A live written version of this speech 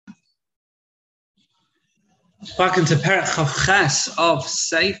Welcome to Perek Chav Ches of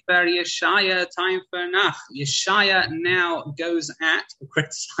Sefer Yeshaya, time for Nach. Yeshaya now goes at or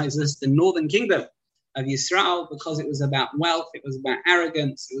criticizes the northern kingdom of Yisrael because it was about wealth, it was about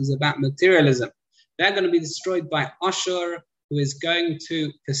arrogance, it was about materialism. They're going to be destroyed by Ashur, who is going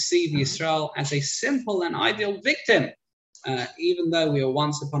to perceive Yisrael as a simple and ideal victim, even though we were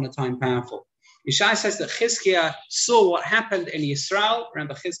once upon a time powerful. Yeshaya says that Chizkiah saw what happened in Yisrael.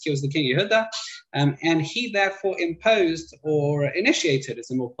 Remember, Chizkiah was the king of Yehuda, and he therefore imposed or initiated, is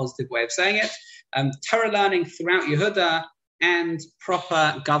a more positive way of saying it, Torah learning throughout Yehuda and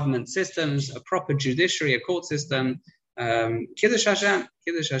proper government systems, a proper judiciary, a court system, Kiddush Hashem.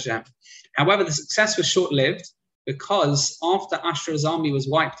 However, the success was short-lived because after Ashur's army was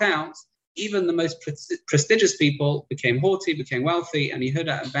wiped out, even the most prestigious people became haughty, became wealthy, and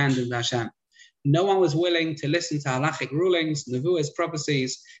Yehuda abandoned Hashem. No one was willing to listen to halachic rulings, nevuahs,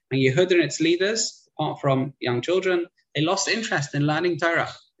 prophecies, and Yehuda and its leaders, apart from young children, they lost interest in learning Torah.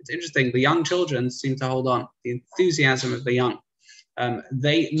 It's interesting, the young children seem to hold on, the enthusiasm of the young.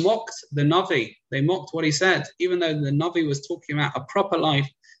 They mocked the Navi, they mocked what he said, even though the Navi was talking about a proper life,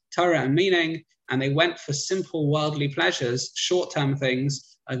 Torah and meaning, and they went for simple worldly pleasures, short-term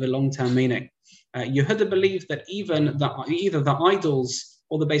things over long-term meaning. Yehuda believed that either the idols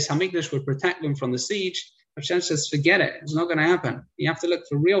or the Beis Hamikdash would protect them from the siege. Hashem says, forget it. It's not going to happen. You have to look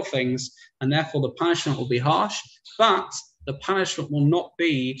for real things, and therefore the punishment will be harsh, but the punishment will not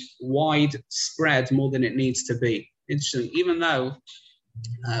be widespread more than it needs to be. Interesting. Even though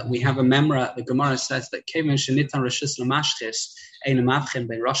we have a memra, the Gemara says that Kevin Shenitan Rashis Lamashchis Ein Mavchin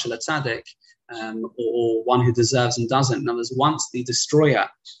Ben Rosh Latzadik, or one who deserves and doesn't. In other words, once the destroyer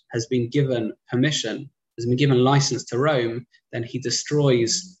has been given permission, has been given license to roam, then he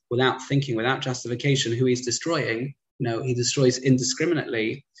destroys without thinking, without justification, who he's destroying. He destroys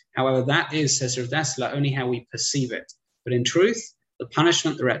indiscriminately. However, that is, says Rav Dessler, only how we perceive it. But in truth, the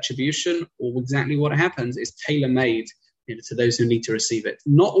punishment, the retribution, or exactly what happens is tailor-made to those who need to receive it.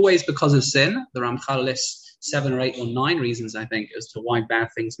 Not always because of sin. The Ramchal lists 7 or 8 or 9 reasons, I think, as to why bad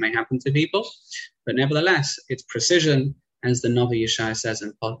things may happen to people. But nevertheless, it's precision, as the Navi Yeshaya says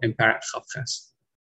in Perek Chav Ches.